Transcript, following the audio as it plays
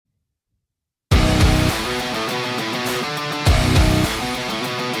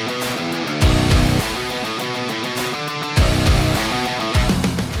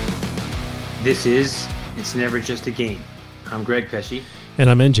This is It's Never Just a Game. I'm Greg Pesce. And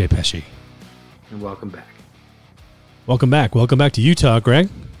I'm NJ Pesce. And welcome back. Welcome back. Welcome back to Utah, Greg.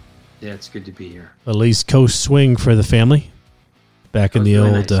 Yeah, it's good to be here. A East Coast swing for the family. Back in the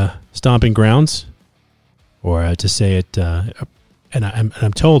really old nice. Stomping grounds. Or to say it, and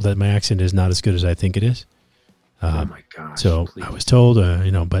I'm told that my accent is not as good as I think it is. Oh my gosh. So please. I was told,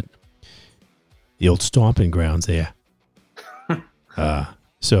 but the old stomping grounds there.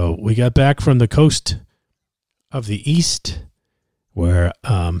 So we got back from the coast of the East, where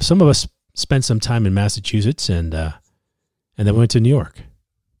some of us spent some time in Massachusetts, and then we went to New York.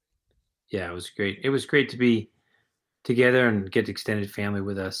 Yeah, it was great. It was great to be together and get extended family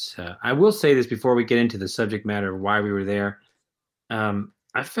with us. I will say this before we get into the subject matter of why we were there.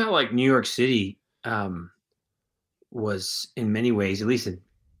 I felt like New York City was, in many ways, at least in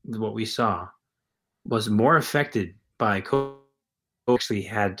what we saw, was more affected by COVID than we actually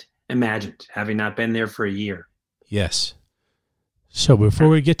had imagined, having not been there for a year. Yes. So before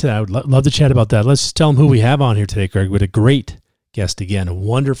we get to that, I would love to chat about that. Let's just tell them who we have on here today, Greg. We had a great guest again, a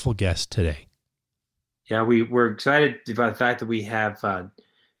wonderful guest today. Yeah, we're excited about the fact that we have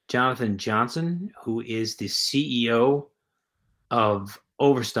Jonathan Johnson, who is the CEO of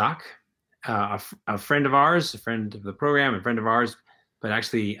Overstock, a friend of ours, a friend of the program, a friend of ours, but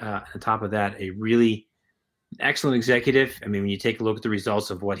actually on top of that, a really excellent executive. I mean, when you take a look at the results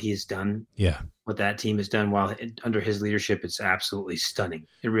of what he has done, what that team has done while under his leadership, it's absolutely stunning.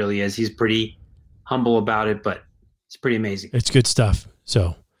 It really is. He's pretty humble about it, but it's pretty amazing. It's good stuff.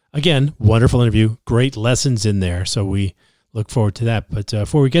 So again, wonderful interview, great lessons in there. So we look forward to that. But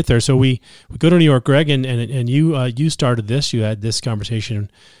before we get there, so we go to New York, Greg, and you started this. You had this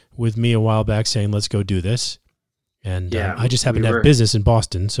conversation with me a while back saying, let's go do this. And I just happened to have business in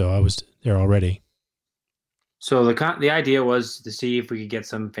Boston, so I was there already. So the idea was to see if we could get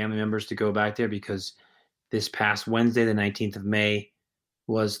some family members to go back there, because this past Wednesday, the 19th of May,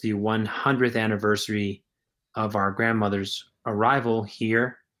 was the 100th anniversary of our grandmother's arrival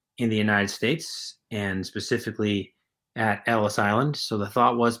here in the United States, and specifically at Ellis Island. So the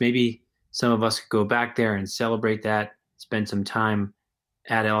thought was maybe some of us could go back there and celebrate that, spend some time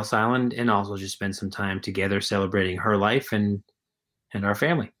at Ellis Island, and also just spend some time together celebrating her life and our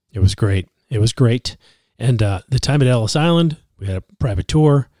family. It was great. It was great. And the time at Ellis Island, we had a private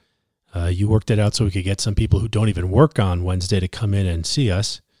tour. You worked it out so we could get some people who don't even work on Wednesday to come in and see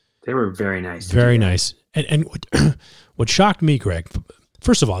us. They were very nice. Very nice. And what shocked me, Greg,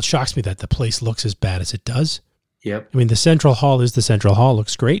 first of all, it shocks me that the place looks as bad as it does. Yep. I mean, the Central Hall is the Central Hall.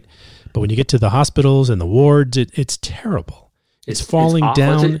 Looks great. But when you get to the hospitals and the wards, it's terrible. It's falling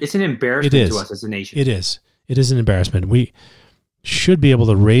down. It's an embarrassment to us as a nation. It is. It is an embarrassment. We should be able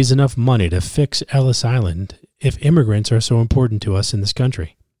to raise enough money to fix Ellis Island if immigrants are so important to us in this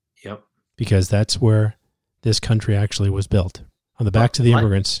country. Yep. Because that's where this country actually was built, on the backs of the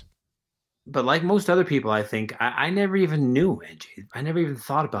immigrants. But like most other people, I think, I never even knew, Angie. I never even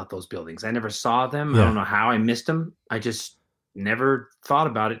thought about those buildings. I never saw them. Yeah. I don't know how I missed them. I just never thought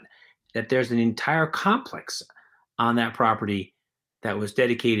about it, that there's an entire complex on that property that was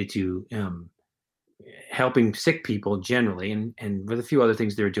dedicated to helping sick people generally, and with a few other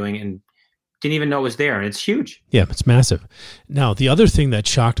things they were doing, and didn't even know it was there. And it's huge. Yeah, it's massive. Now, the other thing that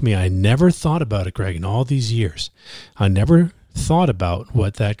shocked me, I never thought about it, Greg, in all these years. I never thought about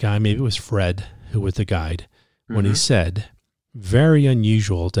what that guy, maybe it was Fred, who was the guide, when he said, very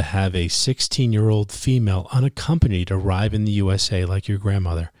unusual to have a 16-year-old female unaccompanied arrive in the USA like your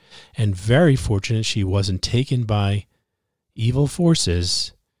grandmother, and very fortunate she wasn't taken by evil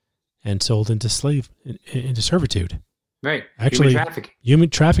forces and sold into servitude. Right. Actually,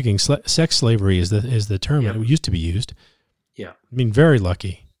 human trafficking, sex slavery is the term that used to be used. Yeah. I mean, very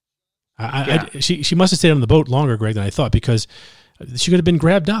lucky. She must have stayed on the boat longer, Greg, than I thought, because she could have been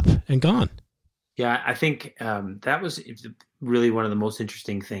grabbed up and gone. Yeah, I think that was really one of the most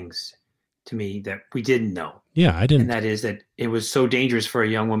interesting things to me that we didn't know. Yeah, I didn't. And that is that it was so dangerous for a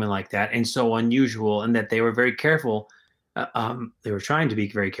young woman like that, and so unusual, and that they were very careful. They were trying to be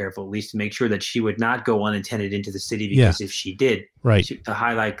very careful, at least to make sure that she would not go unattended into the city, because if she did, the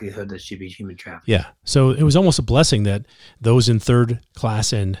high likelihood that she'd be human trafficked. Yeah. So it was almost a blessing that those in third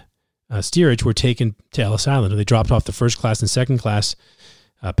class and steerage were taken to Ellis Island. They dropped off the first class and second class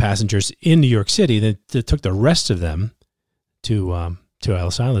passengers in New York City. They took the rest of them to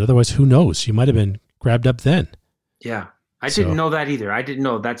Ellis Island. Otherwise, who knows? She might have been grabbed up then. Yeah. I didn't know that either. I didn't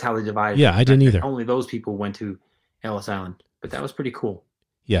know that's how they divided. Yeah, I didn't either. Only those people went to Ellis Island, but that was pretty cool.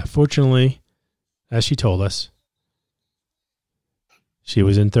 Yeah, fortunately, as she told us, she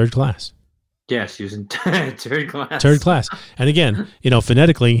was in third class. Yeah, she was in third class. Third class. And again,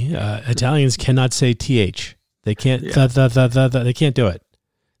 phonetically, Italians cannot say th. They can't. They can't do it.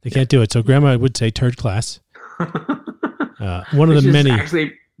 They can't do it. So Grandma would say third class. One of the many,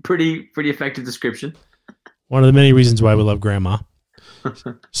 actually pretty effective description. One of the many reasons why we love Grandma.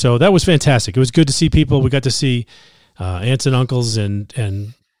 So that was fantastic. It was good to see people. We got to see aunts and uncles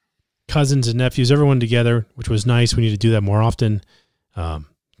and cousins and nephews, everyone together, which was nice. We need to do that more often.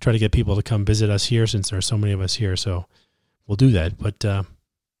 Try to get people to come visit us here since there are so many of us here. So we'll do that. But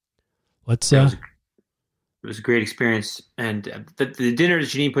let's. It was a great experience, and the dinner that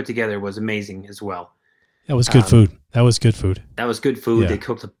Janine put together was amazing as well. That was good food. That was good food. Yeah. They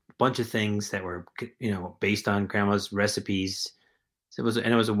cooked a bunch of things that were, based on Grandma's recipes. So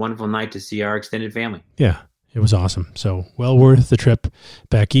it was a wonderful night to see our extended family. Yeah, it was awesome. So well worth the trip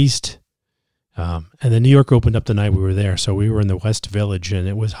back east. And then New York opened up the night we were there. So we were in the West Village, and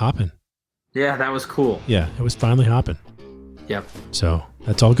it was hopping. Yeah, that was cool. Yeah, it was finally hopping. Yep. So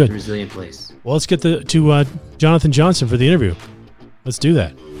that's all good. Resilient place. Well, let's get to Jonathan Johnson for the interview. Let's do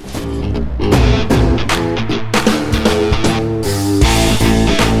that.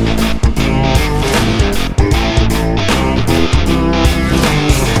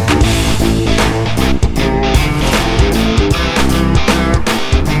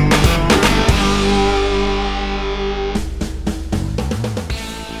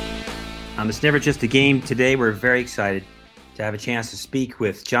 It's never just a game. Today, we're very excited to have a chance to speak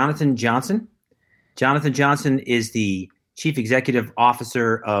with Jonathan Johnson. Jonathan Johnson is the Chief Executive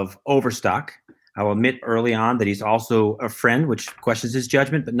Officer of Overstock. I will admit early on that he's also a friend, which questions his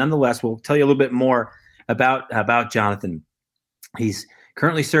judgment, but nonetheless, we'll tell you a little bit more about Jonathan. He's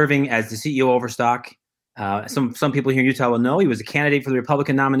currently serving as the CEO of Overstock. Some people here in Utah will know he was a candidate for the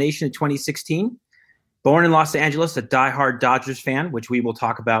Republican nomination in 2016. Born in Los Angeles, a diehard Dodgers fan, which we will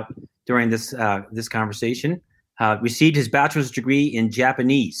talk about during this conversation. Received his bachelor's degree in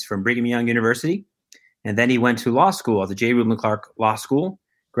Japanese from Brigham Young University. And then he went to law school at the J. Reuben Clark Law School.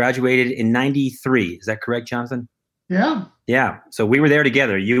 Graduated in 93. Is that correct, Jonathan? Yeah. Yeah. So we were there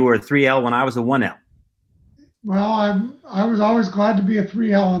together. You were a 3L when I was a 1L. Well, I was always glad to be a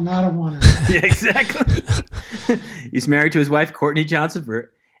 3L and not a 1L. Yeah, exactly. He's married to his wife, Courtney Johnson.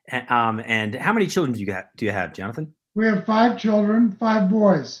 And how many children do you have, Jonathan? We have 5 children, 5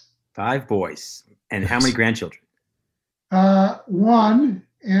 boys. 5 boys. And how many grandchildren? 1,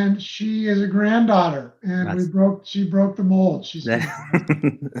 and she is a granddaughter. And she broke the mold.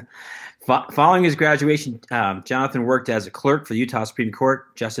 Following his graduation, Jonathan worked as a clerk for the Utah Supreme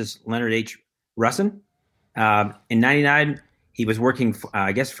Court, Justice Leonard H. Russin. In 99, he was working, for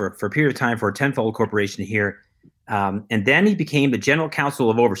a period of time for a tenfold corporation here. And then he became the general counsel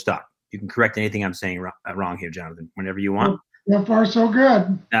of Overstock. You can correct anything I'm saying wrong here, Jonathan, whenever you want. So far, so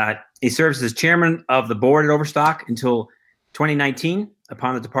good. He serves as chairman of the board at Overstock until 2019.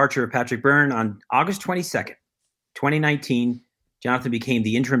 Upon the departure of Patrick Byrne on August 22nd, 2019, Jonathan became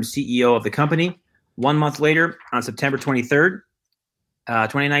the interim CEO of the company. 1 month later, on September 23rd,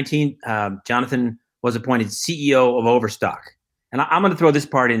 2019, Jonathan was appointed CEO of Overstock. And I'm going to throw this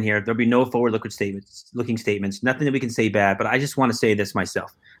part in here. There'll be no forward-looking statements, nothing that we can say bad, but I just want to say this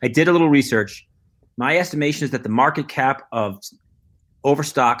myself. I did a little research. My estimation is that the market cap of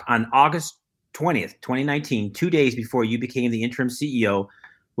Overstock on August 20th, 2019, 2 days before you became the interim CEO,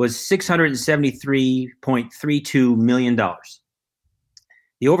 was $673.32 million.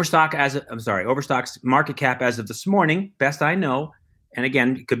 The Overstock's market cap as of this morning, best I know, and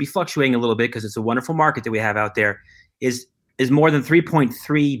again, it could be fluctuating a little bit because it's a wonderful market that we have out there, is more than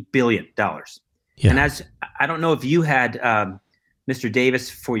 $3.3 billion. Yeah. And as I don't know if you had Mr. Davis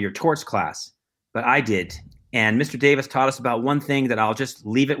for your torts class, but I did. And Mr. Davis taught us about one thing that I'll just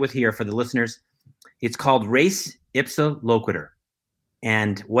leave it with here for the listeners. It's called res ipsa loquitur.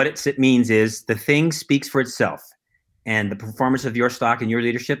 And what it means is the thing speaks for itself. And the performance of your stock and your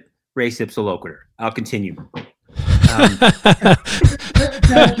leadership, res ipsa loquitur. I'll continue.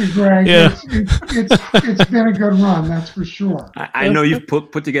 Thank you, Greg. Yeah. It's been a good run, that's for sure. I know you've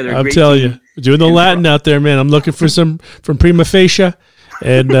put together a great I'm telling you, doing the Latin out there, man. I'm looking for some from prima facie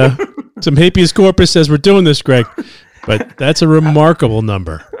and some habeas corpus as we're doing this, Greg. But that's a remarkable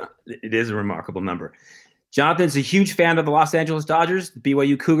number. It is a remarkable number. Jonathan's a huge fan of the Los Angeles Dodgers, the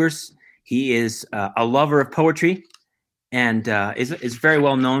BYU Cougars. He is a lover of poetry and is very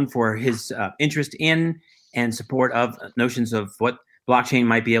well known for his interest in and support of notions of what blockchain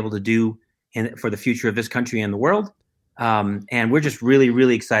might be able to do for the future of this country and the world. And we're just really,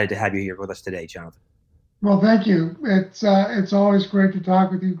 really excited to have you here with us today, Jonathan. Well, thank you. It's always great to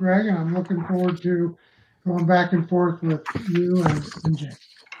talk with you, Greg, and I'm looking forward to going back and forth with you and Jay.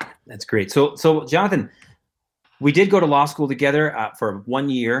 That's great. So Jonathan, we did go to law school together for 1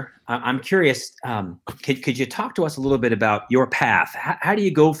 year. I'm curious, could you talk to us a little bit about your path? How do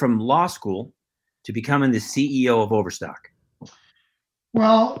you go from law school to becoming the CEO of Overstock?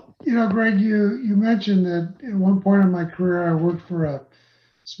 Well, Greg, you mentioned that at one point in my career, I worked for a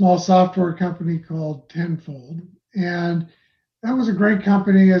small software company called Tenfold. And that was a great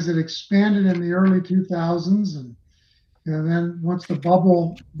company as it expanded in the early 2000s. And then once the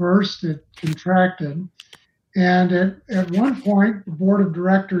bubble burst, it contracted. And at one point, the board of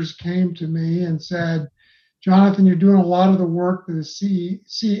directors came to me and said, Jonathan, you're doing a lot of the work that a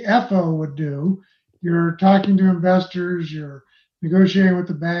CFO would do. You're talking to investors, you're negotiating with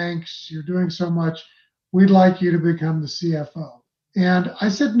the banks, you're doing so much. We'd like you to become the CFO. And I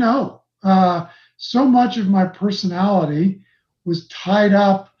said no. So much of my personality was tied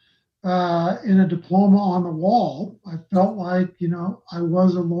up in a diploma on the wall. I felt like, I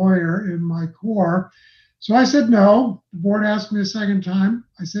was a lawyer in my core. So I said no. The board asked me a second time.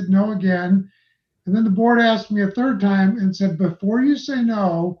 I said no again. And then the board asked me a third time and said, before you say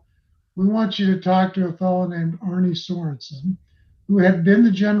no, we want you to talk to a fellow named Arnie Sorensen, who had been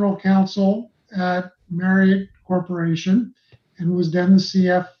the general counsel at Marriott Corporation and was then the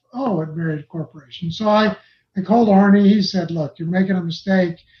CFO at Marriott Corporation. So I called Arnie. He said, look, you're making a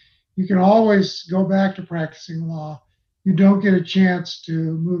mistake. You can always go back to practicing law. You don't get a chance to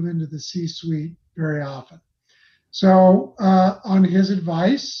move into the C-suite very often. So on his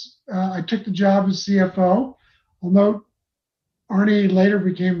advice, I took the job as CFO. I'll note Arnie later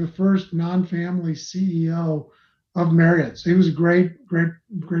became the first non-family CEO of Marriott. So he was a great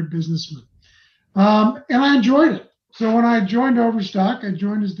businessman. And I enjoyed it. So when I joined Overstock, I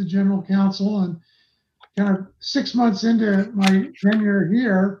joined as the general counsel, and kind of 6 months into my tenure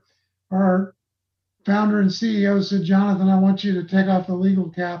here, our founder and CEO said, Jonathan, I want you to take off the legal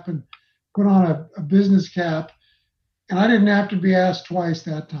cap and put on a business cap. And I didn't have to be asked twice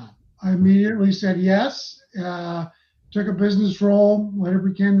that time. I immediately said yes, took a business role, later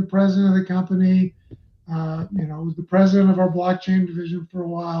became the president of the company, was the president of our blockchain division for a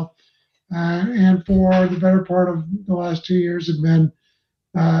while. And for the better part of the last 2 years have been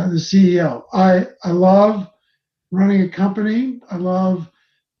the CEO. I love running a company. I love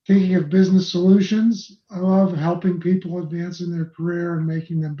thinking of business solutions. I love helping people advance in their career and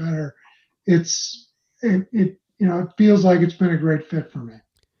making them better. It feels like it's been a great fit for me.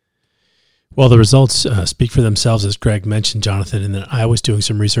 Well, the results speak for themselves, as Greg mentioned, Jonathan, and then I was doing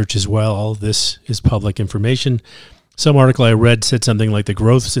some research as well. All of this is public information. Some article I read said something like the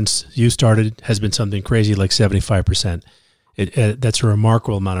growth since you started has been something crazy like 75%. That's a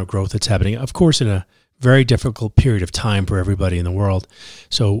remarkable amount of growth that's happening, of course, in a very difficult period of time for everybody in the world.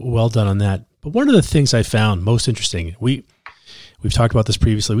 So well done on that. But one of the things I found most interesting, we've talked about this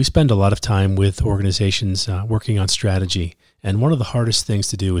previously, we spend a lot of time with organizations working on strategy. And one of the hardest things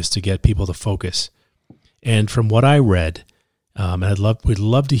to do is to get people to focus. And from what I read, and we'd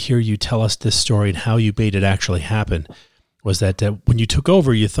love to hear you tell us this story and how you made it actually happen, was that when you took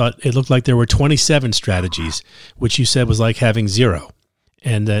over, you thought it looked like there were 27 strategies, which you said was like having zero,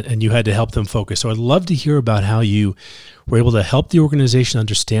 and you had to help them focus. So I'd love to hear about how you were able to help the organization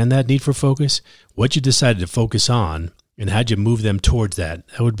understand that need for focus, what you decided to focus on, and how'd you move them towards that.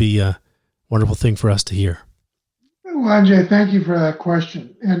 That would be a wonderful thing for us to hear. Well, Ajay, thank you for that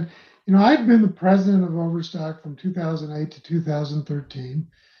question. And, I'd been the president of Overstock from 2008 to 2013.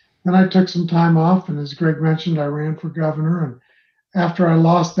 Then I took some time off, and as Greg mentioned, I ran for governor. And after I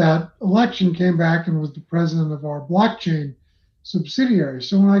lost that election, came back and was the president of our blockchain subsidiary.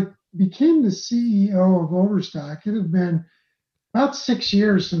 So when I became the CEO of Overstock, it had been about 6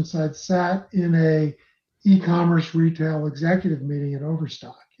 years since I'd sat in a e-commerce retail executive meeting at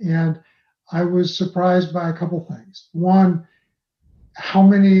Overstock. And I was surprised by a couple things. One, how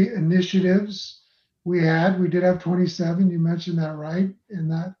many initiatives we had. We did have 27. You mentioned that right,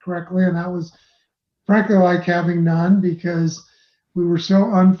 and that correctly. And that was frankly like having none because we were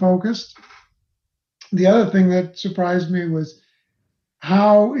so unfocused. The other thing that surprised me was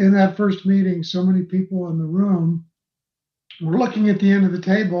how in that first meeting, so many people in the room were looking at the end of the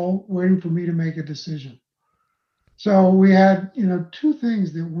table, waiting for me to make a decision. So we had, two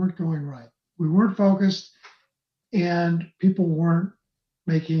things that weren't going right. We weren't focused, and people weren't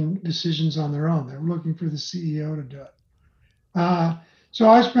making decisions on their own. They were looking for the CEO to do it. So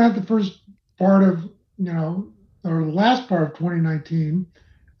I spent the first part of, or the last part of 2019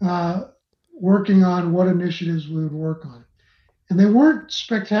 working on what initiatives we would work on. And they weren't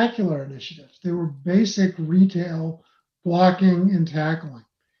spectacular initiatives. They were basic retail blocking and tackling,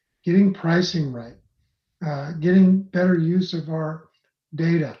 getting pricing right, getting better use of our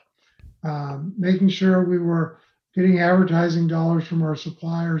data, making sure we were getting advertising dollars from our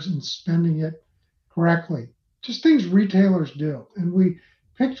suppliers and spending it correctly. Just things retailers do. And we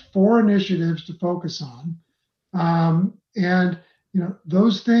picked 4 initiatives to focus on. And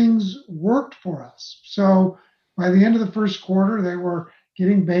those things worked for us. So by the end of the first quarter, they were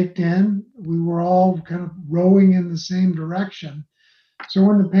getting baked in. We were all kind of rowing in the same direction. So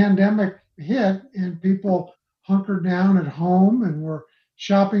when the pandemic hit and people hunkered down at home and were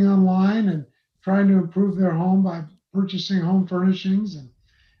shopping online and trying to improve their home by purchasing home furnishings, and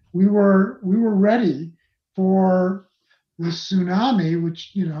we were ready for this tsunami,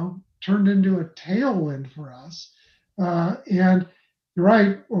 which turned into a tailwind for us. And you're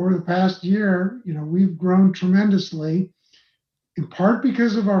right, over the past year, we've grown tremendously, in part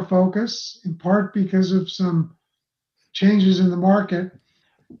because of our focus, in part because of some changes in the market,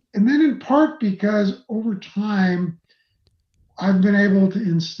 and then in part because over time, I've been able to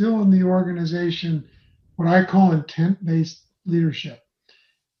instill in the organization what I call intent-based leadership,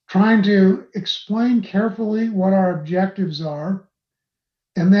 trying to explain carefully what our objectives are.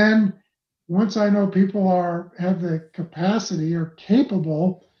 And then once I know people have the capacity or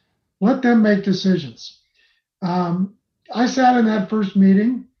capable, let them make decisions. I sat in that first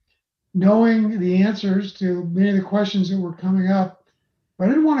meeting knowing the answers to many of the questions that were coming up, but I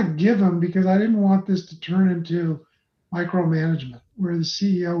didn't want to give them because I didn't want this to turn into micromanagement where the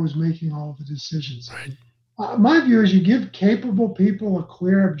CEO was making all of the decisions. Right. My view is you give capable people a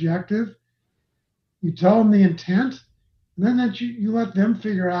clear objective, you tell them the intent, and then that you let them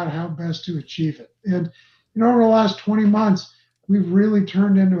figure out how best to achieve it. And over the last 20 months, we've really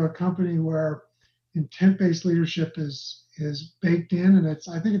turned into a company where intent-based leadership is baked in, and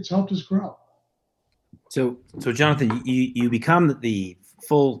I think it's helped us grow. So Jonathan, you become the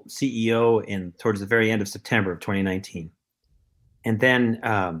full CEO towards the very end of September of 2019, and then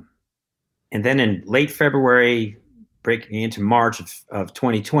in late February, breaking into March of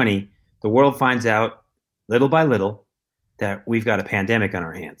 2020, the world finds out little by little that we've got a pandemic on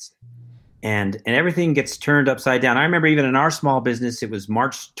our hands, and everything gets turned upside down. I remember even in our small business, it was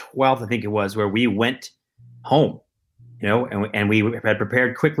March 12th, I think it was, where we went home, and we had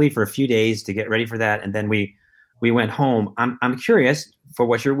prepared quickly for a few days to get ready for that, and then we went home. I'm curious, for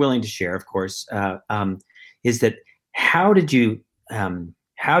what you're willing to share, of course, is that how did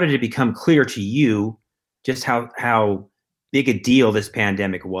it become clear to you just how big a deal this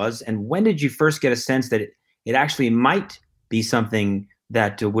pandemic was, and when did you first get a sense that it actually might be something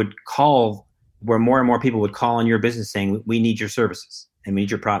that where more and more people would call on your business saying, we need your services and we need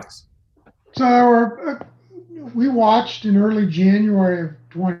your products? So we watched in early January of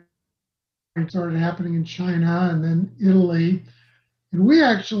 2020, it started happening in China and then Italy. And we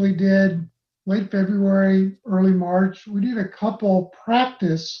actually did late February, early March, we did a couple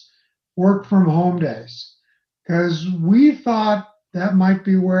practice work from home days because we thought that might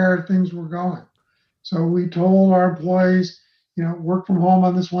be where things were going. So we told our employees, work from home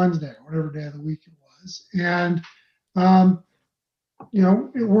on this Wednesday, whatever day of the week it was. And,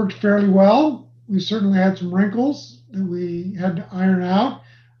 it worked fairly well. We certainly had some wrinkles that we had to iron out.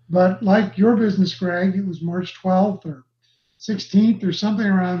 But like your business, Greg, it was March 12th or 16th or something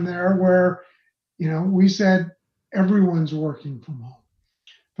around there where, we said everyone's working from home.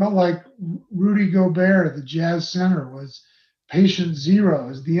 Felt like Rudy Gobert, the Jazz Center, was patient zero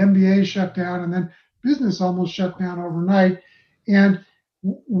as the NBA shut down and then business almost shut down overnight. And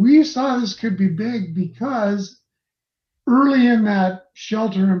we saw this could be big because early in that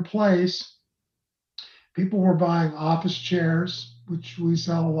shelter in place, people were buying office chairs, which we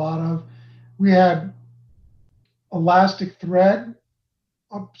sell a lot of. We had elastic thread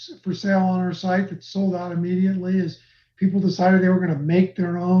up for sale on our site that sold out immediately as people decided they were going to make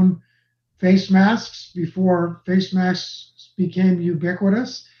their own face masks before face masks became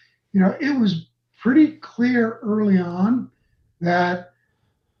ubiquitous. It was pretty clear early on that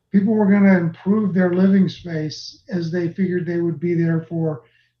people were going to improve their living space as they figured they would be there for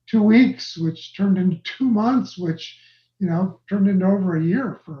 2 weeks, which turned into 2 months, which, turned into over a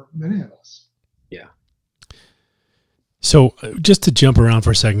year for many of us. Yeah. So just to jump around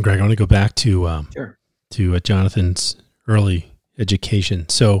for a second, Greg, I want to go back to Sure. to Jonathan's early education.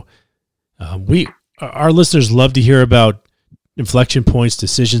 So our listeners love to hear about inflection points,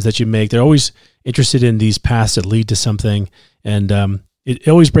 decisions that you make. They're always interested in these paths that lead to something. And it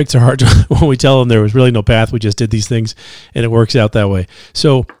always breaks their heart when we tell them there was really no path. We just did these things and it works out that way.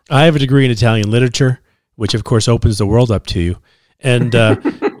 So I have a degree in Italian literature, which of course opens the world up to you. And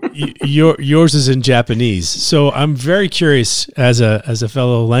yours is in Japanese. So I'm very curious as a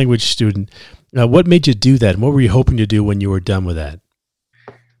fellow language student, what made you do that? And what were you hoping to do when you were done with that?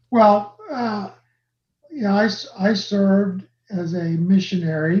 Well, I served as a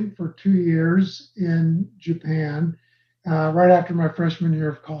missionary for 2 years in Japan right after my freshman year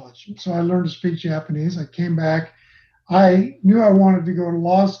of college. So I learned to speak Japanese. I came back. I knew I wanted to go to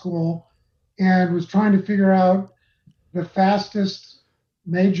law school and was trying to figure out the fastest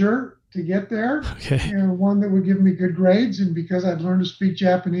major to get there. Okay. One that would give me good grades. And because I'd learned to speak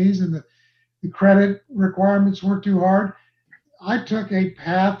Japanese and the credit requirements weren't too hard, I took a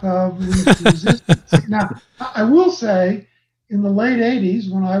path of least resistance. Now, I will say, in the late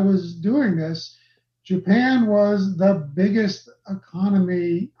 80s, when I was doing this, Japan was the biggest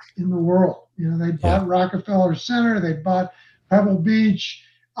economy in the world. They bought Rockefeller Center, they bought Pebble Beach.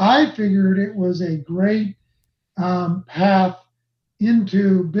 I figured it was a great path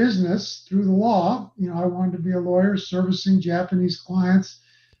into business through the law. I wanted to be a lawyer servicing Japanese clients.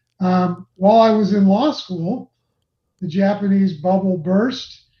 While I was in law school, the Japanese bubble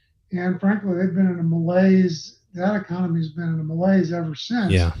burst, and frankly, they've been in a malaise. That economy's been in a malaise ever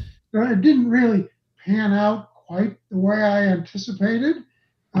since. Yeah. So it didn't really pan out quite the way I anticipated,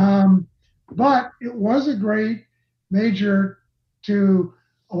 but it was a great major to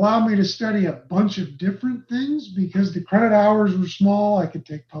allow me to study a bunch of different things because the credit hours were small. I could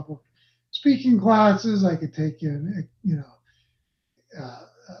take public speaking classes. I could take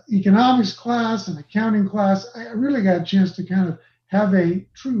economics class and accounting class. I really got a chance to kind of have a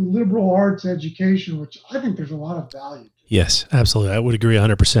true liberal arts education, which I think there's a lot of value to. Yes, absolutely. I would agree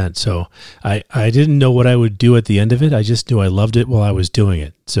 100%. So I didn't know what I would do at the end of it. I just knew I loved it while I was doing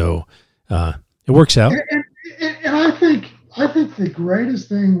it. So it works out. And I think the greatest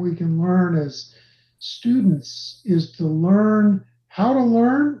thing we can learn as students is to learn how to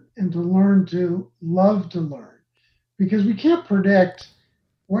learn and to learn to love to learn, because we can't predict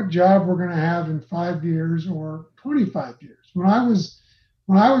what job we're going to have in 5 years or 25 years. When I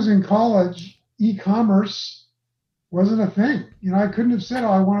was in college, e-commerce wasn't a thing. I couldn't have said,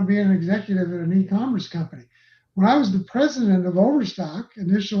 I want to be an executive at an e-commerce company. When I was the president of Overstock,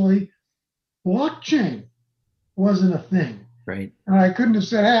 initially, blockchain wasn't a thing. Right. And I couldn't have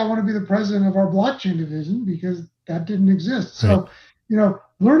said, hey, I want to be the president of our blockchain division, because that didn't exist. So,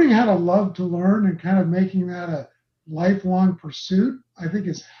 learning how to love to learn and kind of making that a lifelong pursuit, I think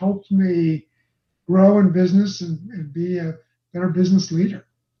has helped me grow in business and be a better business leader.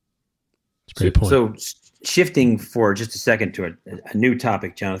 Great point. So shifting for just a second to a new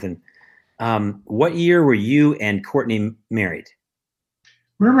topic, Jonathan, what year were you and Courtney married?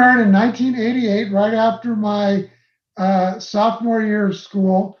 We were married in 1988, right after my sophomore year of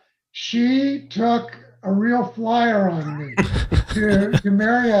school. She took a real flyer on me to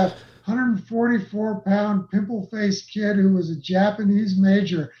marry a 144-pound pimple-faced kid who was a Japanese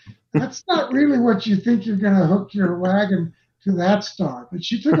major. That's not really what you think you're going to hook your wagon to that star. But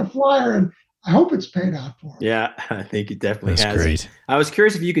she took a flyer, and I hope it's paid out for her. Yeah, I think it definitely has. That's great. I was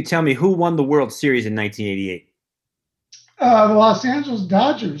curious if you could tell me who won the World Series in 1988. The Los Angeles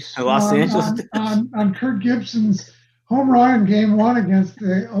Dodgers. On Kurt Gibson's home run in Game 1 against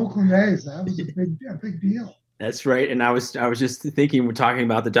the Oakland A's. That was a big deal. That's right. And I was just thinking, we're talking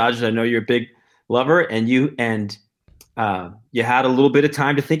about the Dodgers. I know you're a big lover, and you had a little bit of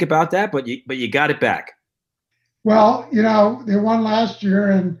time to think about that, but you got it back. Well, they won last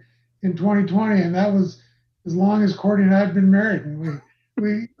year in 2020, and that was as long as Courtney and I had been married. And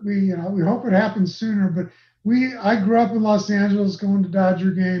we hope it happens sooner. But I grew up in Los Angeles, going to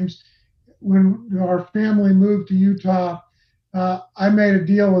Dodger games. When our family moved to Utah, I made a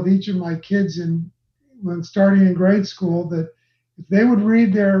deal with each of my kids when starting in grade school that if they would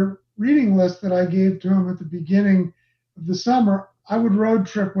read their reading list that I gave to them at the beginning of the summer, I would road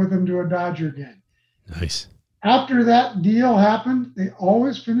trip with them to a Dodger game. Nice. After that deal happened, they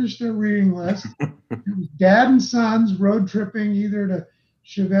always finished their reading list. It was dad and sons road tripping either to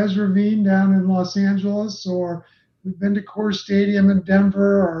Chavez Ravine down in Los Angeles, or we've been to Coors Stadium in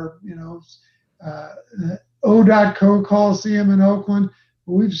Denver, or O.Co Coliseum in Oakland.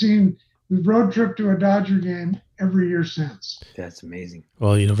 We've road tripped to a Dodger game every year since. That's amazing.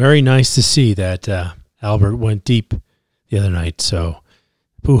 Well, very nice to see that Albert went deep the other night. So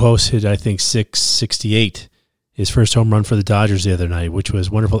Pujols hit, I think, 668, his first home run for the Dodgers the other night, which was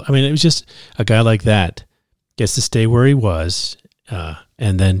wonderful. I mean, it was just a guy like that gets to stay where he was,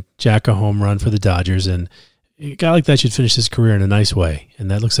 and then jack a home run for the Dodgers. And a guy like that should finish his career in a nice way,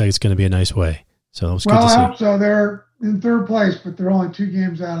 and that looks like it's going to be a nice way. So it was good to see. I hope so. They're in third place, but they're only 2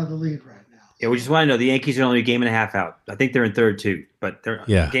 games out of the lead right now. Yeah, we just want to know the Yankees are only a game and a half out. I think they're in third too, but they're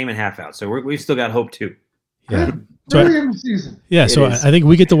a game and a half out. So we've still got hope too. Yeah. Early in the season. Yeah, so I think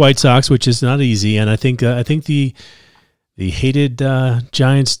we get the White Sox, which is not easy, and I think the the hated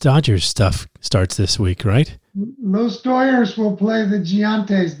Giants-Dodgers stuff starts this week, right? Los Doyers will play the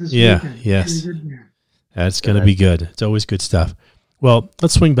Giants this weekend. Yes. That's going to be good. It's always good stuff. Well,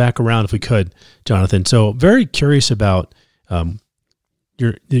 let's swing back around if we could, Jonathan. So very curious about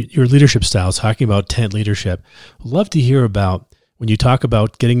your leadership styles, talking about tent leadership. Love to hear about when you talk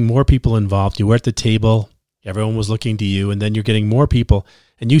about getting more people involved. You were at the table, everyone was looking to you, and then you're getting more people.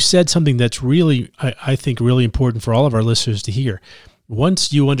 And you said something that's really, I think, really important for all of our listeners to hear.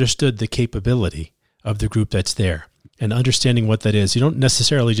 Once you understood the capability of the group that's there and understanding what that is, you don't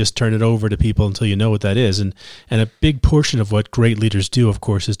necessarily just turn it over to people until you know what that is. And a big portion of what great leaders do, of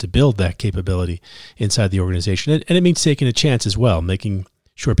course, is to build that capability inside the organization. And it means taking a chance as well, making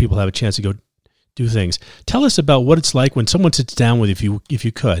sure people have a chance to go do things. Tell us about what it's like when someone sits down with you, if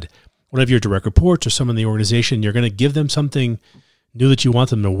you could, one of your direct reports or someone in the organization, you're going to give them something new that you want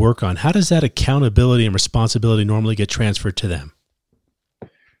them to work on. How does that accountability and responsibility normally get transferred to them?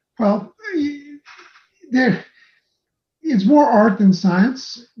 Well, it's more art than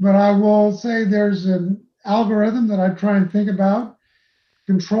science, but I will say there's an algorithm that I try and think about.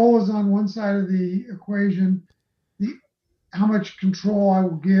 Control is on one side of the equation. How much control I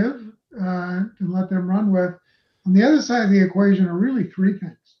will give and let them run with. On the other side of the equation are really three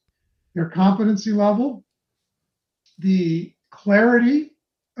things: their competency level, the clarity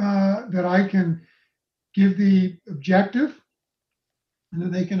that I can give the objective and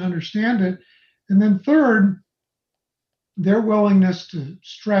that they can understand it, and then third, their willingness to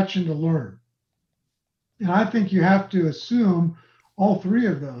stretch and to learn. And I think you have to assume all three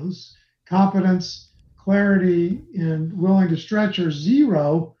of those: competence, clarity, and willing to stretch are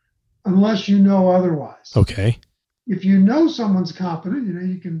zero unless you know otherwise. Okay. If you know someone's competent,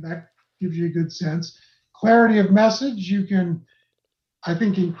 that gives you a good sense. Clarity of message, you can, I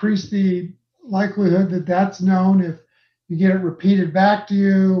think, increase the likelihood that that's known if you get it repeated back to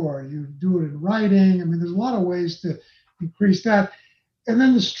you or you do it in writing. I mean, there's a lot of ways to increase that. And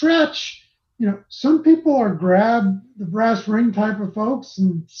then the stretch, some people are grab the brass ring type of folks,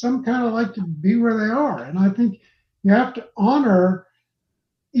 and some kind of like to be where they are. And I think you have to honor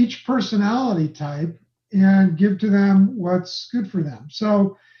each personality type and give to them what's good for them.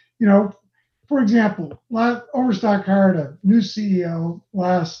 So, for example, Overstock hired a new CEO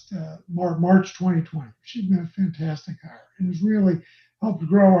last March 2020. She's been a fantastic hire and has really helped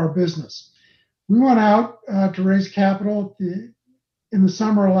grow our business. We went out to raise capital in the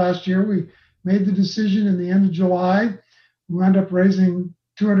summer of last year. We made the decision in the end of July. We wound up raising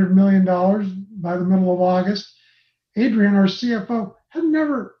 $200 million by the middle of August. Adrienne, our CFO, had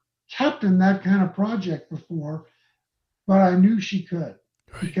never captained that kind of project before, but I knew she could.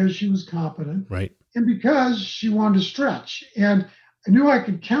 Right. Because she was competent, right, and because she wanted to stretch. And I knew I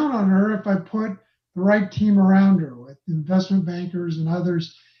could count on her if I put the right team around her with investment bankers and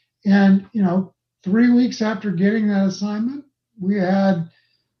others. And, 3 weeks after getting that assignment, we had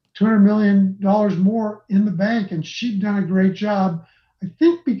 $200 million more in the bank, and she'd done a great job. I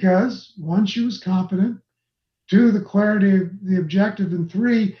think because, one, she was competent, two, the clarity of the objective, and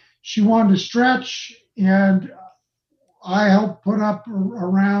three, she wanted to stretch, and I helped put up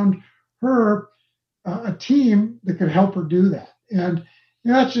around her a team that could help her do that. And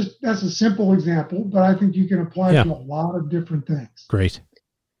that's a simple example, but I think you can apply it to a lot of different things. Great.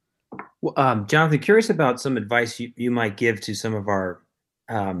 Well, Jonathan, curious about some advice you might give to some of our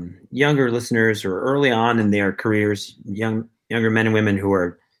younger listeners or early on in their careers, younger men and women who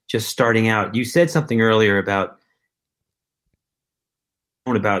are just starting out. You said something earlier about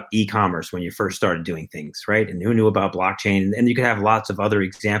e-commerce when you first started doing things, right? And who knew about blockchain? And you could have lots of other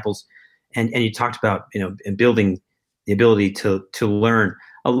examples. And you talked about, building the ability to learn.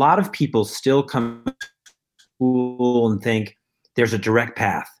 A lot of people still come to school and think there's a direct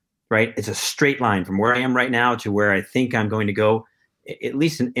path, right? It's a straight line from where I am right now to where I think I'm going to go. At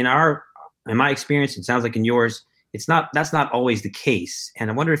least in my experience, it sounds like in yours, that's not always the case. And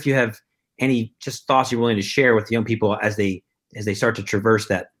I wonder if you have any just thoughts you're willing to share with young people as they start to traverse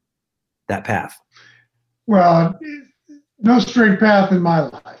that path. Well, no straight path in my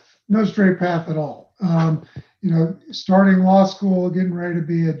life. No straight path at all. Starting law school, getting ready to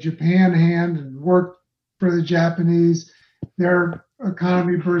be a Japan hand and work for the Japanese, their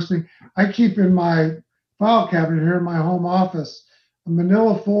economy bursting. I keep in my file cabinet here in my home office a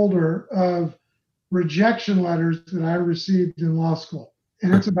manila folder of rejection letters that I received in law school.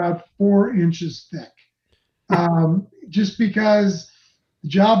 And it's about 4 inches thick. Just because the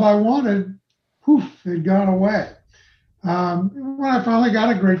job I wanted, had gone away. When I finally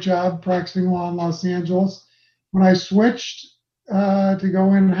got a great job practicing law in Los Angeles, when I switched to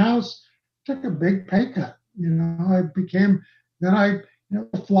go in-house, took a big pay cut I became, then I,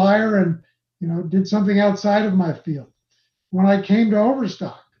 a flyer and, did something outside of my field. When I came to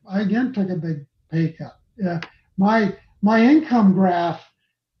Overstock, I again took a big pay cut. My income graph,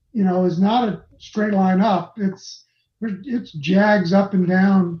 is not a straight line up. It's jags up and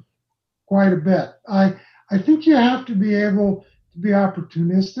down quite a bit. I think you have to be able to be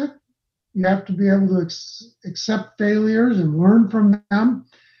opportunistic. You have to be able to accept failures and learn from them.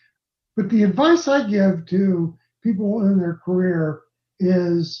 But the advice I give to people in their career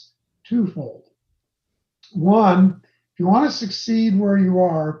is twofold. One, if you want to succeed where you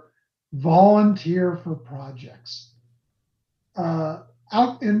are, volunteer for projects.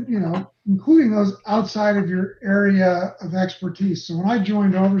 Including those outside of your area of expertise. So when I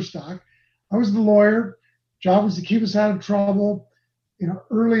joined Overstock, I was the lawyer. Job was to keep us out of trouble.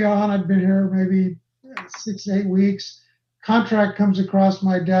 Early on, I'd been here maybe 6, 8 weeks. Contract comes across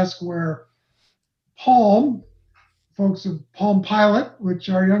my desk where Palm, folks of Palm Pilot, which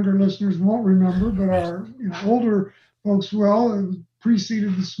our younger listeners won't remember, but our older folks will. It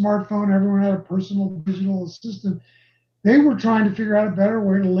preceded the smartphone. Everyone had a personal digital assistant. They were trying to figure out a better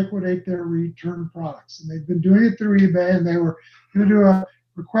way to liquidate their return products. And they've been doing it through eBay, and they were going to do a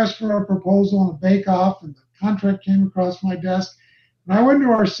request for a proposal and a bake-off, and the contract came across my desk. And I went to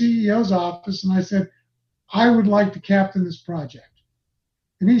our CEO's office, and I said, I would like to captain this project.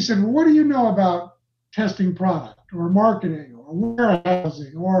 And he said, well, what do you know about testing product or marketing or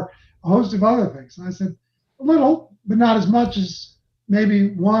warehousing or a host of other things? And I said, a little, but not as much as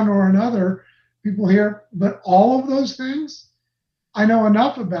maybe one or another people here, but all of those things, I know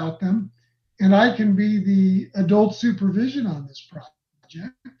enough about them, and I can be the adult supervision on this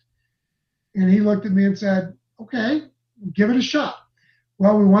project. And he looked at me and said, okay, give it a shot.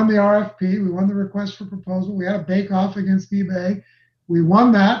 Well, we won the RFP. We won the request for proposal. We had a bake-off against eBay. We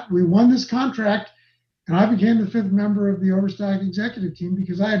won that. We won this contract, and I became the 5th member of the Overstock executive team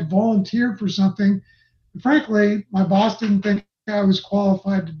because I had volunteered for something. And frankly, my boss didn't think I was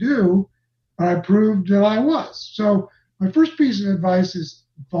qualified to do, but I proved that I was. So my first piece of advice is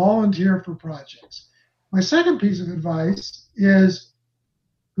volunteer for projects. My second piece of advice is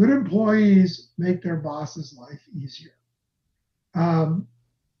good employees make their boss's life easier.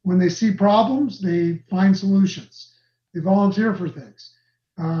 When they see problems, they find solutions. They volunteer for things.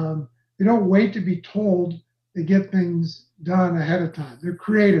 They don't wait to be told. They get things done ahead of time. They're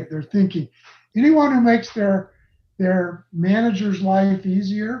creative. They're thinking. Anyone who makes their manager's life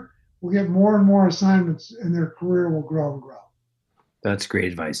easier will get more and more assignments, and their career will grow and grow. That's great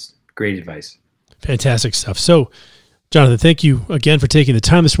advice. Great advice. Fantastic stuff. So, Jonathan, thank you again for taking the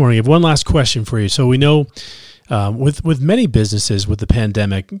time this morning. I have one last question for you. So we know with many businesses with the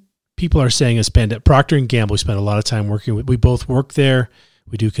pandemic, people are saying as Procter & Gamble, we spent a lot of time working with. We both work there.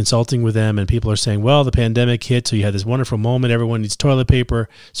 We do consulting with them, and people are saying, well, the pandemic hit, so you had this wonderful moment. Everyone needs toilet paper,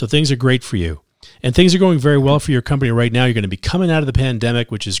 so things are great for you. And things are going very well for your company right now. You're going to be coming out of the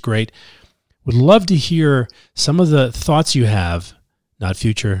pandemic, which is great. Would love to hear some of the thoughts you have, not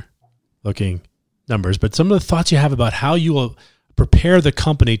future-looking numbers, but some of the thoughts you have about how you will prepare the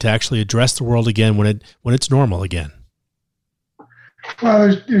company to actually address the world again when it's normal again.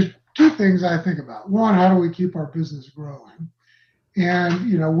 Well, there's two things I think about. One, how do we keep our business growing?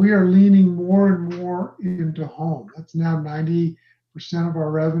 And, we are leaning more and more into home. That's now 90% of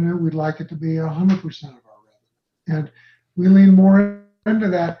our revenue. We'd like it to be 100% of our revenue. And we lean more into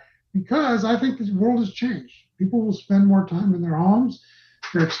that because I think the world has changed. People will spend more time in their homes.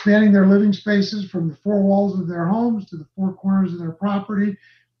 They're expanding their living spaces from the 4 walls of their homes to the 4 corners of their property.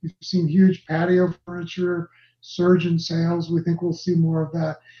 We've seen huge patio furniture surge in sales. We think we'll see more of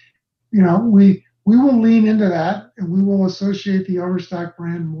that. We will lean into that, and we will associate the Overstock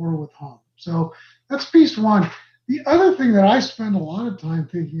brand more with home. So that's piece one. The other thing that I spend a lot of time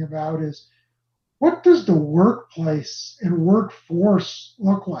thinking about is, what does the workplace and workforce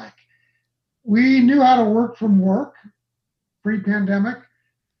look like? We knew how to work from work pre-pandemic.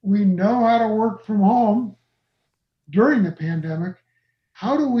 We know how to work from home during the pandemic.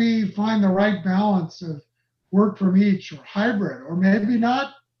 How do we find the right balance of work from each, or hybrid, or maybe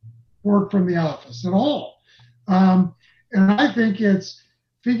not work from the office at all? And I think it's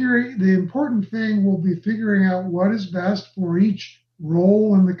the important thing will be figuring out what is best for each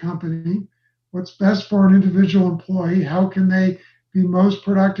role in the company, what's best for an individual employee, how can they be most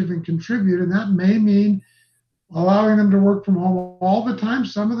productive and contribute. And that may mean allowing them to work from home all the time,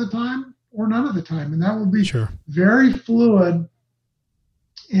 some of the time, or none of the time. And that will be very fluid.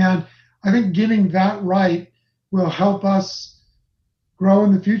 And I think getting that right will help us grow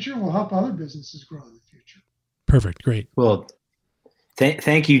in the future, will help other businesses grow in the future. Perfect. Great. Well,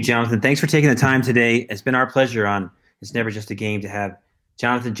 Thank you, Jonathan. Thanks for taking the time today. It's been our pleasure on It's Never Just a Game to have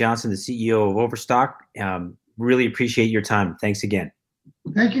Jonathan Johnson, the CEO of Overstock. Really appreciate your time. Thanks again.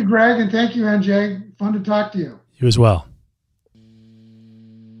 Thank you, Greg, and thank you, NJ. Fun to talk to you. You as well.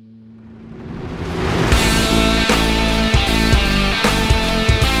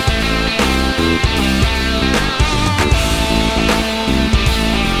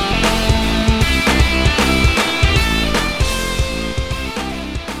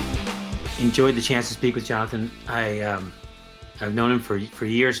 Enjoyed the chance to speak with Jonathan. I've known him for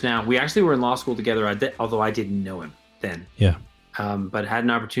years now. We actually were in law school together, although I didn't know him then. Yeah. But had an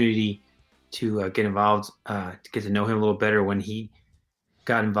opportunity to get involved, to get to know him a little better when he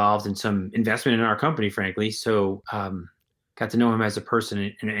got involved in some investment in our company, frankly. So got to know him as a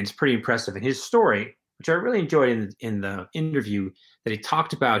person, and it's pretty impressive. And his story, which I really enjoyed in the interview, that he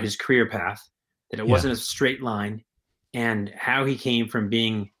talked about his career path, that it wasn't a straight line, and how he came from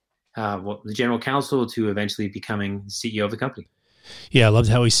being the general counsel to eventually becoming the CEO of the company. Yeah, I loved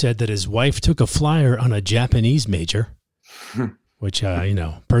how he said that his wife took a flyer on a Japanese major, which,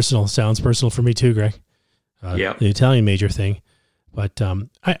 sounds personal for me too, Greg. The Italian major thing. But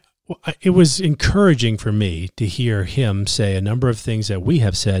it was encouraging for me to hear him say a number of things that we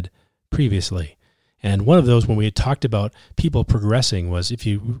have said previously. And one of those, when we had talked about people progressing, was if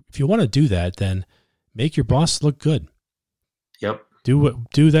you want to do that, then make your boss look good. Yep.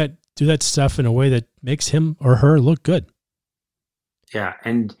 Do that stuff in a way that makes him or her look good. Yeah,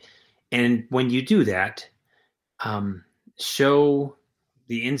 and when you do that, show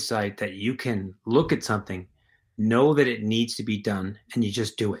the insight that you can look at something, know that it needs to be done, and you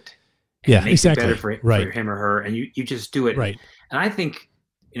just do it. And yeah, it makes exactly. it better for him or her, and you just do it. Right. And I think,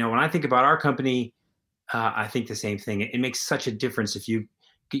 when I think about our company, I think the same thing. It makes such a difference if you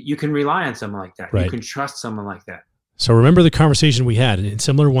can rely on someone like that. Right. You can trust someone like that. So remember the conversation we had, and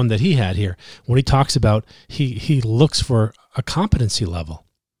similar one that he had here, when he talks about he looks for a competency level.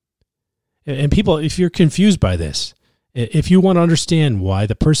 And people, if you're confused by this, if you want to understand why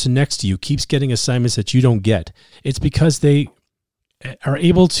the person next to you keeps getting assignments that you don't get, it's because they are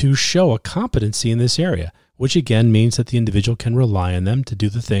able to show a competency in this area, which again means that the individual can rely on them to do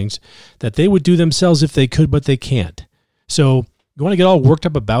the things that they would do themselves if they could, but they can't. So you want to get all worked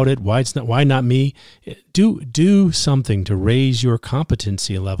up about it? Why not me? Do something to raise your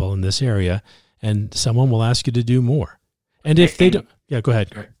competency level in this area, and someone will ask you to do more. And if they don't, go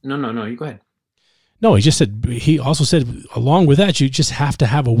ahead. No, you go ahead. No, he also said, along with that, you just have to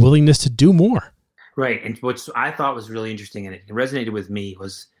have a willingness to do more. Right. And what I thought was really interesting, and it resonated with me,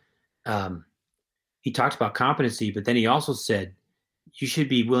 was he talked about competency, but then he also said, you should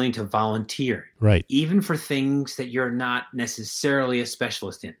be willing to volunteer, right? Even for things that you're not necessarily a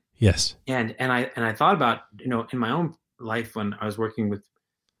specialist in. Yes. And I thought about, in my own life when I was working with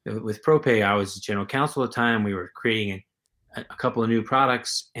ProPay, I was general counsel at the time. We were creating a couple of new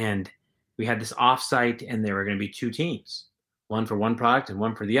products, and we had this offsite, and there were going to be two teams, one for one product and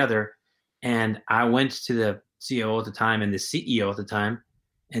one for the other. And I went to the COO at the time and the CEO at the time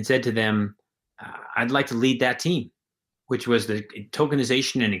and said to them, I'd like to lead that team, which was the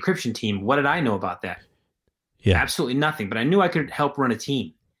tokenization and encryption team. What did I know about that? Yeah, absolutely nothing. But I knew I could help run a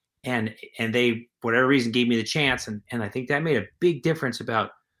team, and they, for whatever reason, gave me the chance, and I think that made a big difference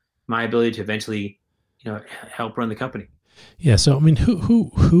about my ability to eventually, help run the company. Yeah. So I mean,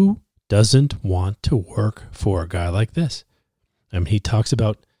 who doesn't want to work for a guy like this? I mean, he talks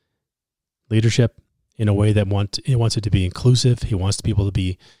about leadership in a way that he wants it to be inclusive. He wants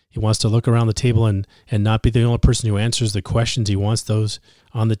to look around the table and not be the only person who answers the questions. He wants those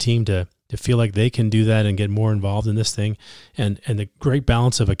on the team to feel like they can do that and get more involved in this thing. And the great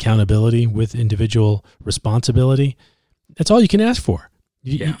balance of accountability with individual responsibility. That's all you can ask for.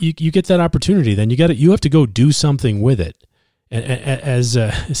 You get that opportunity, then you have to go do something with it. And as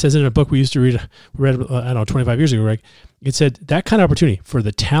it says in a book we used to read, I don't know, 25 years ago, Greg, it said that kind of opportunity for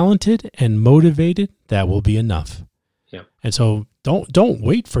the talented and motivated, that will be enough. Yeah. And so don't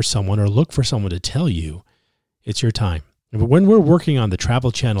wait for someone or look for someone to tell you it's your time. When we're working on the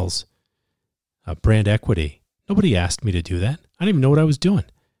Travel Channel's brand equity, nobody asked me to do that. I didn't even know what I was doing.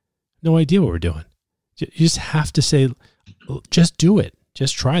 No idea what we're doing. You just have to say, just do it.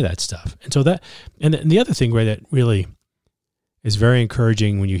 Just try that stuff. And so and the other thing, Ray, that really is very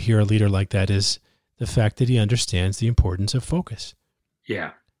encouraging when you hear a leader like that is the fact that he understands the importance of focus.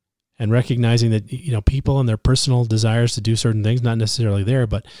 Yeah. And recognizing that, people and their personal desires to do certain things, not necessarily there,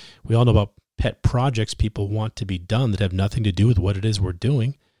 but we all know about pet projects people want to be done that have nothing to do with what it is we're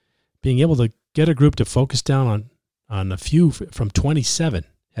doing. Being able to get a group to focus down on a few from 27,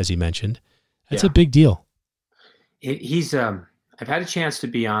 as he mentioned, that's a big deal. He's, I've had a chance to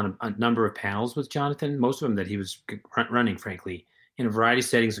be on a number of panels with Jonathan, most of them that he was running, frankly, in a variety of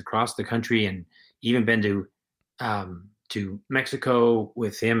settings across the country, and even been to Mexico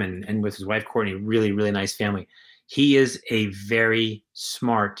with him and with his wife, Courtney. Really, really nice family. He is a very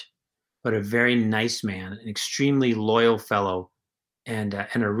smart, but a very nice man, an extremely loyal fellow, and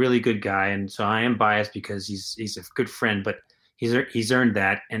a really good guy. And so I am biased because he's a good friend, but he's earned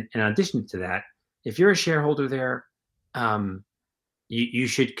that. And in addition to that, if you're a shareholder there, you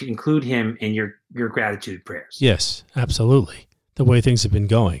should include him in your gratitude prayers. Yes, absolutely. The way things have been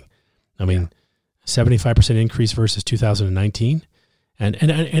going. I mean, 75% increase versus 2019.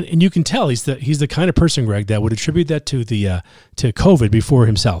 And you can tell he's the kind of person, Greg, that would attribute that to to COVID before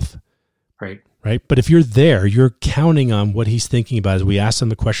himself. Right. Right. But if you're there, you're counting on what he's thinking about. As we asked him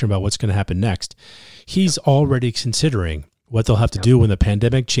the question about what's going to happen next, he's already considering what they'll have to do when the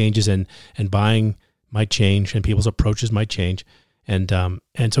pandemic changes and buying might change and people's approaches might change. And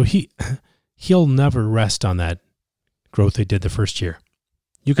so he'll never rest on that growth they did the first year.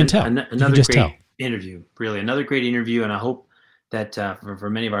 You can tell. Another great interview, really. Another great interview. And I hope that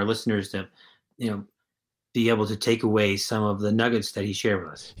for many of our listeners to, be able to take away some of the nuggets that he shared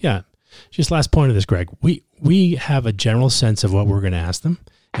with us. Yeah. Just last point of this, Greg. We have a general sense of what we're going to ask them,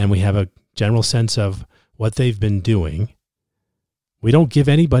 and we have a general sense of what they've been doing. We don't give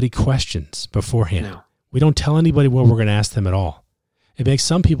anybody questions beforehand. No. We don't tell anybody what we're going to ask them at all. It makes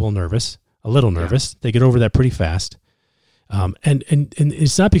some people nervous, a little nervous. Yeah. They get over that pretty fast. And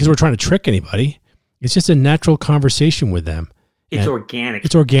it's not because we're trying to trick anybody. It's just a natural conversation with them. It's organic.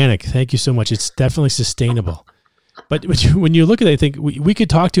 It's organic. Thank you so much. It's definitely sustainable. But when you look at it, I think we could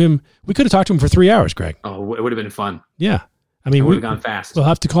talk to him. We could have talked to him for 3 hours, Greg. Oh, it would have been fun. Yeah. I mean, we would have gone fast. We'll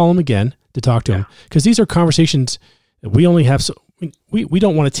have to call him again to talk to him, because these are conversations that we only have. So we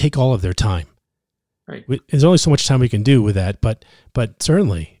don't want to take all of their time. Right. There's only so much time we can do with that. But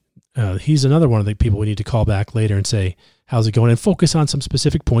certainly, he's another one of the people we need to call back later and say, how's it going? And focus on some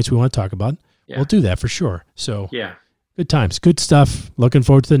specific points we want to talk about. Yeah. We'll do that for sure. So good times, good stuff. Looking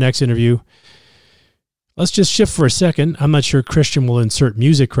forward to the next interview. Let's just shift for a second. I'm not sure Christian will insert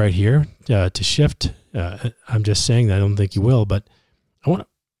music right here to shift. I'm just saying that. I don't think he will, but I want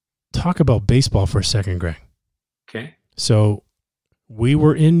to talk about baseball for a second, Greg. Okay. So we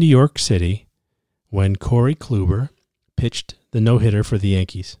were in New York City when Corey Kluber pitched the no-hitter for the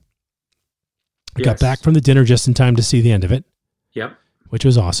Yankees. I got back from the dinner just in time to see the end of it. Yep. Which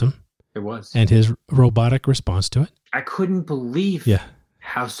was awesome. It was. And his robotic response to it. I couldn't believe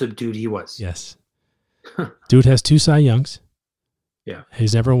how subdued he was. Yes. Dude has 2 Cy Youngs. Yeah.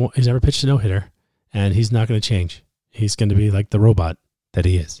 He's never pitched a no-hitter, and he's not going to change. He's going to be like the robot that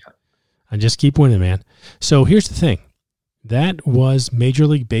he is. Yeah. And just keep winning, man. So here's the thing. That was Major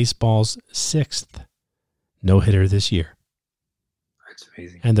League Baseball's 6th no-hitter this year. That's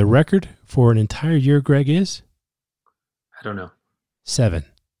amazing. And the record for an entire year, Greg, is? I don't know. 7.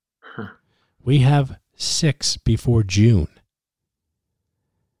 Huh. We have 6 before June.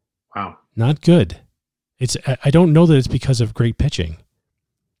 Wow. Not good. I don't know that it's because of great pitching.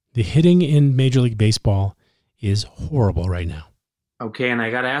 The hitting in Major League Baseball is horrible right now. Okay, and I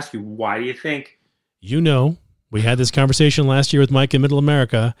got to ask you, why do you think? We had this conversation last year with Mike in Middle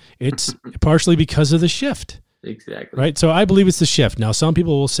America. It's partially because of the shift. Exactly. Right? So I believe it's the shift. Now, some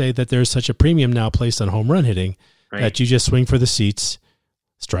people will say that there's such a premium now placed on home run hitting that you just swing for the seats.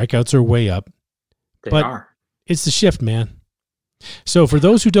 Strikeouts are way up. They are. It's the shift, man. So for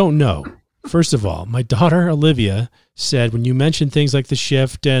those who don't know, first of all, my daughter Olivia said when you mention things like the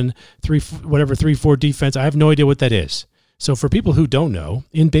shift and 3-4 defense, I have no idea what that is. So for people who don't know,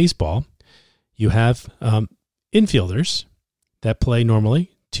 in baseball, you have infielders that play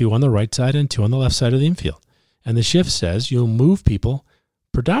normally, 2 on the right side and 2 on the left side of the infield. And the shift says you'll move people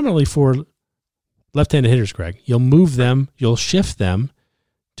predominantly for left-handed hitters, Greg. You'll shift them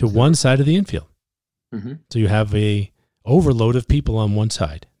to one side of the infield. Mm-hmm. So you have a overload of people on one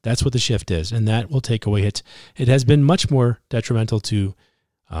side. That's what the shift is, and that will take away hits. It has been much more detrimental to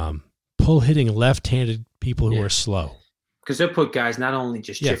pull hitting left-handed people who are slow. Because they'll put guys not only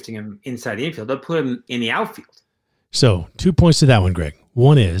just shifting them inside the infield, they'll put them in the outfield. So 2 points to that one, Greg.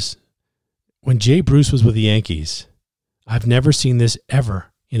 One is, when Jay Bruce was with the Yankees, I've never seen this ever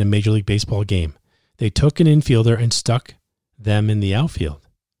in a Major League Baseball game. They took an infielder and stuck them in the outfield.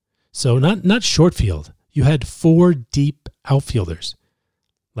 So not short field. You had 4 deep outfielders,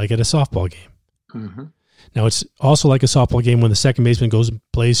 like at a softball game. Mm-hmm. Now, it's also like a softball game when the second baseman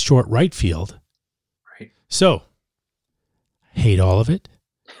plays short right field. Right. So, hate all of it.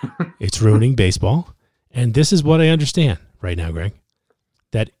 It's ruining baseball. And this is what I understand right now, Greg,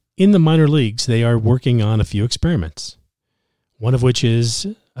 that in the minor leagues, they are working on a few experiments. one of which is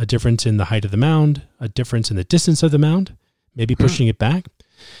a difference in the height of the mound, a difference in the distance of the mound, maybe pushing it back.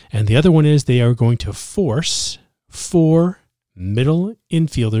 And the other one is they are going to force 4 middle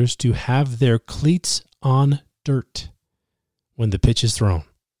infielders to have their cleats on dirt when the pitch is thrown.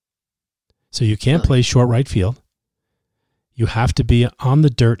 So you can't play short right field. You have to be on the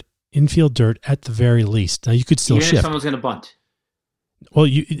dirt, infield dirt at the very least. Now you could still shift. If someone's going to bunt. Well,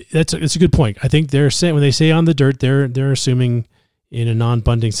 that's a good point. I think they're saying when they say on the dirt, they're assuming in a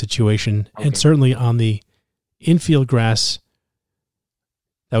non-bunting situation, and certainly on the infield grass,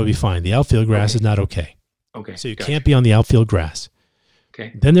 that would be fine. The outfield grass is not okay. Okay. So you can't be on the outfield grass.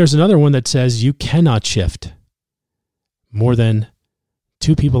 Okay. Then there's another one that says you cannot shift more than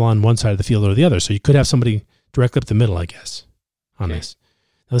 2 people on one side of the field or the other. So you could have somebody directly up the middle, I guess, on this.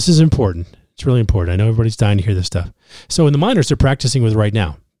 Now, this is important. It's really important. I know everybody's dying to hear this stuff. So in the minors, they're practicing with right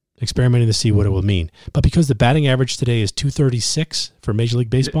now, experimenting to see what it will mean. But because the batting average today is 236 for Major League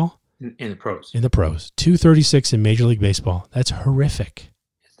Baseball. In the pros. 236 in Major League Baseball. That's horrific.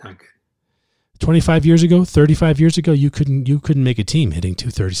 It's not good. 25 years ago, 35 years ago, you couldn't make a team hitting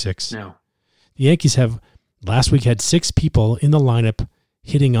 236. No. The Yankees last week had 6 people in the lineup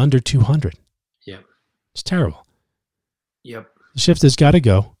hitting under 200. Yep. It's terrible. Yep. The shift has got to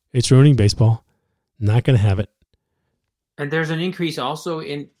go. It's ruining baseball. Not going to have it. And there's an increase also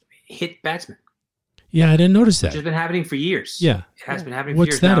in hit batsmen. Yeah, I didn't notice that. Which has been happening for years. Yeah. It has been happening for What's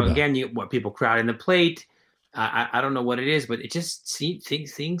years. that Now, about? again, people crowding the plate. I don't know what it is, but it just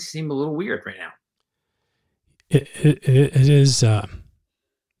things seem a little weird right now. It is.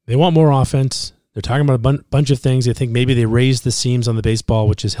 They want more offense. They're talking about a bunch of things. They think maybe they raised the seams on the baseball,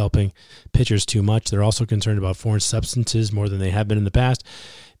 which is helping pitchers too much. They're also concerned about foreign substances more than they have been in the past.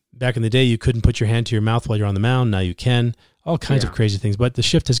 Back in the day, you couldn't put your hand to your mouth while you're on the mound. Now you can. All kinds of crazy things. But the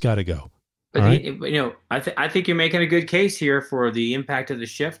shift has got to go. But right? I think you're making a good case here for the impact of the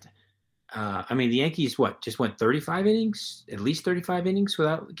shift. I mean, the Yankees, just went 35 innings, at least 35 innings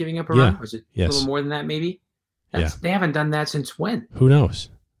without giving up a run? Was it a little more than that, maybe? They haven't done that since when? Who knows?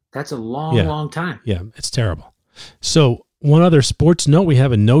 That's a long time. Yeah, it's terrible. So one other sports note, we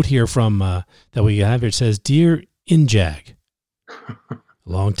have a note here from that we have here. It says, "Dear Injag,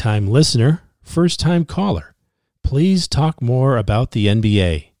 long-time listener, first-time caller, please talk more about the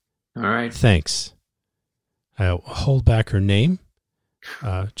NBA. All right. Thanks." I'll hold back her name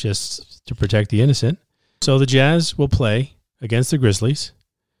just to protect the innocent. So the Jazz will play against the Grizzlies.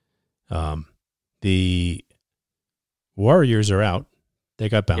 The Warriors are out. They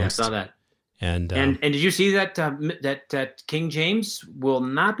got bounced. Yeah, I saw that. And did you see that that King James will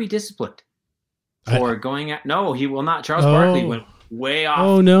not be disciplined for going at? No, he will not. Charles Barkley went way off.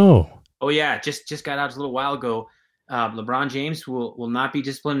 Oh no. Oh yeah, just got out a little while ago. LeBron James will not be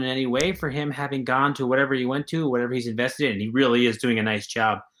disciplined in any way for him having gone to whatever he went to, whatever he's invested in. And he really is doing a nice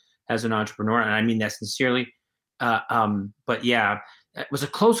job as an entrepreneur, and I mean that sincerely. But yeah, it was a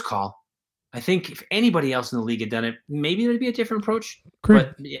close call. I think if anybody else in the league had done it, maybe there'd be a different approach.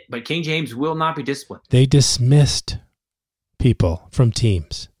 But King James will not be disciplined. They dismissed people from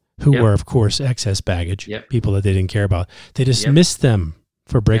teams who were, of course, excess baggage, people that they didn't care about. They dismissed them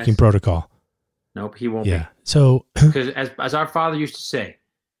for breaking protocol. Nope, he won't be. Yeah. So, because as our father used to say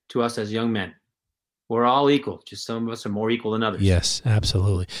to us as young men, we're all equal. Just some of us are more equal than others. Yes,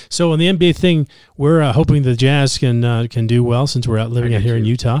 absolutely. So on the NBA thing, we're hoping the Jazz can do well since we're living out here in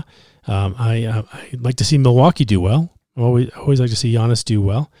Utah. I'd like to see Milwaukee do well. I always like to see Giannis do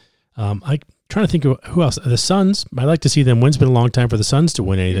well. I'm trying to think of who else. The Suns. I'd like to see them win. It's been a long time for the Suns to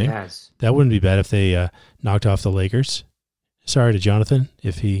win anything. It has. That wouldn't be bad if they knocked off the Lakers. Sorry to Jonathan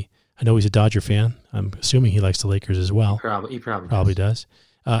I know he's a Dodger fan. I'm assuming he likes the Lakers as well. He probably does.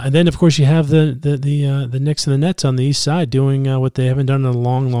 And then, of course, you have the Knicks and the Nets on the East Side doing what they haven't done in a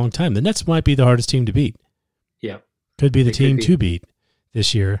long, long time. The Nets might be the hardest team to beat. Yeah. Could be the team to beat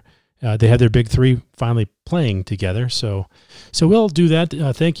this year. They had their big three finally playing together. So we'll do that.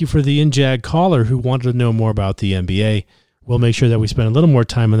 Thank you for the Injag caller who wanted to know more about the NBA. We'll make sure that we spend a little more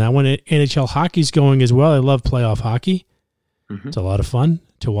time on that one. NHL hockey's going as well. I love playoff hockey. Mm-hmm. It's a lot of fun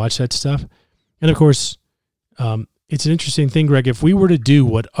to watch that stuff. And, of course, it's an interesting thing, Greg. If we were to do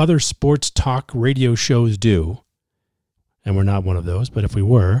what other sports talk radio shows do, and we're not one of those, but if we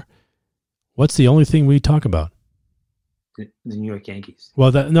were, what's the only thing we talk about? The New York Yankees.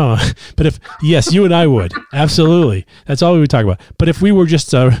 Well, but yes, you and I would. Absolutely. That's all we would talk about. But if we were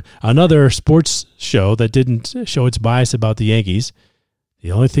just another sports show that didn't show its bias about the Yankees,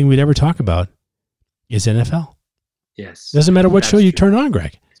 the only thing we'd ever talk about is NFL. Yes. Doesn't matter what show you turn on,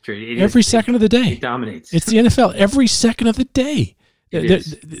 Greg. It's true. Every second of the day. It dominates. It's the NFL every second of the day.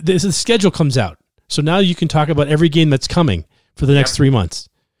 The schedule comes out. So now you can talk about every game that's coming for the next 3 months.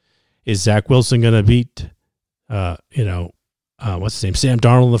 Is Zach Wilson going to beat, what's his name, Sam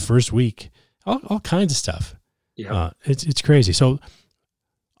Darnold in the first week? All kinds of stuff. Yeah, it's crazy. So,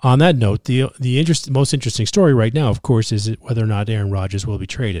 on that note, the most interesting story right now, of course, is whether or not Aaron Rodgers will be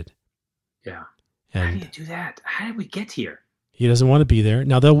traded. Yeah. And how do you do that? How did we get here? He doesn't want to be there.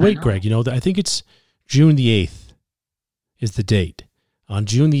 Now they'll wait, Greg. I think it's June the 8th is the date. On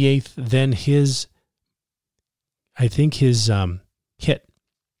June the 8th, then his hit,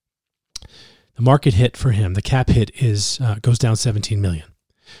 the market hit for him, the cap hit goes down $17 million.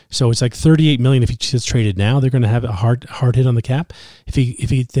 So it's like $38 million if he gets traded now. They're going to have a hard hit on the cap.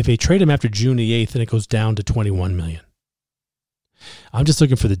 If they trade him after June the 8th, then it goes down to $21 million. I'm just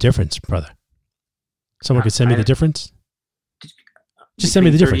looking for the difference, brother. Someone could send me the difference. Just send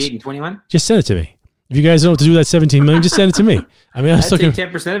me the difference. 38 and 21? Just send it to me. If you guys don't know what to do with that $17 million, just send it to me. I mean, I'm just looking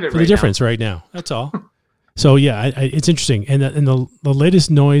 10% of it for the difference right now. That's all. So yeah, it's interesting. And the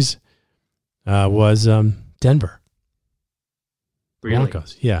latest noise was Denver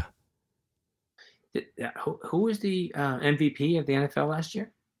Broncos. Yeah. Who was the MVP of the NFL last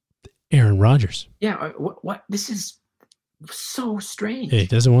year? Aaron Rodgers. Yeah. What? This is so strange. He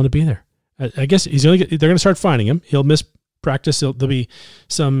doesn't want to be there. I guess they're going to start finding him. He'll miss practice. There'll be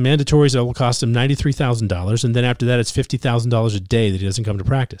some mandatories that will cost him $93,000, and then after that, it's $50,000 a day that he doesn't come to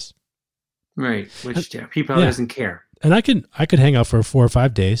practice. Right, which he probably doesn't care. And I could hang out for 4 or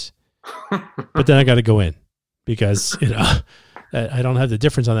 5 days, but then I got to go in because I don't have the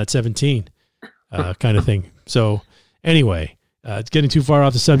difference on that 17 kind of thing. So anyway, it's getting too far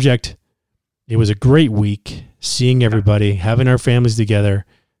off the subject. It was a great week, seeing everybody, having our families together,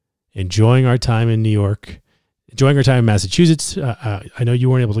 enjoying our time in New York, enjoying our time in Massachusetts. I know you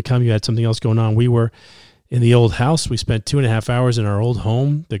weren't able to come. You had something else going on. We were in the old house. We spent 2.5 hours in our old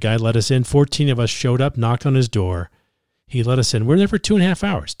home. The guy let us in. 14 of us showed up, knocked on his door. He let us in. We're there for 2.5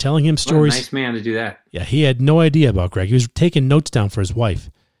 hours, telling him stories. What a nice man to do that. Yeah, he had no idea about Greg. He was taking notes down for his wife.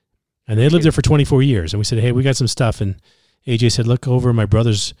 And they lived there for 24 years. And we said, hey, we got some stuff. And AJ said, look over my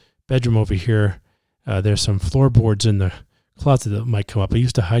brother's bedroom over here. There's some floorboards in the closet that might come up. I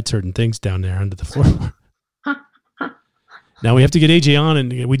used to hide certain things down there under the floorboard. Now we have to get AJ on,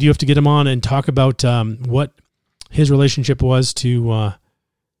 and we do have to get him on and talk about what his relationship was to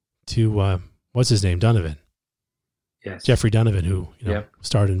what's his name, Donovan. Yes, Jeffrey Donovan, who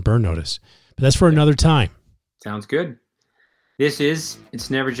starred in Burn Notice. But that's for another time. Sounds good. It's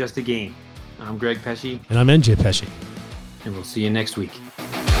Never Just a Game. I'm Greg Pesce. And I'm NJ Pesce. And we'll see you next week.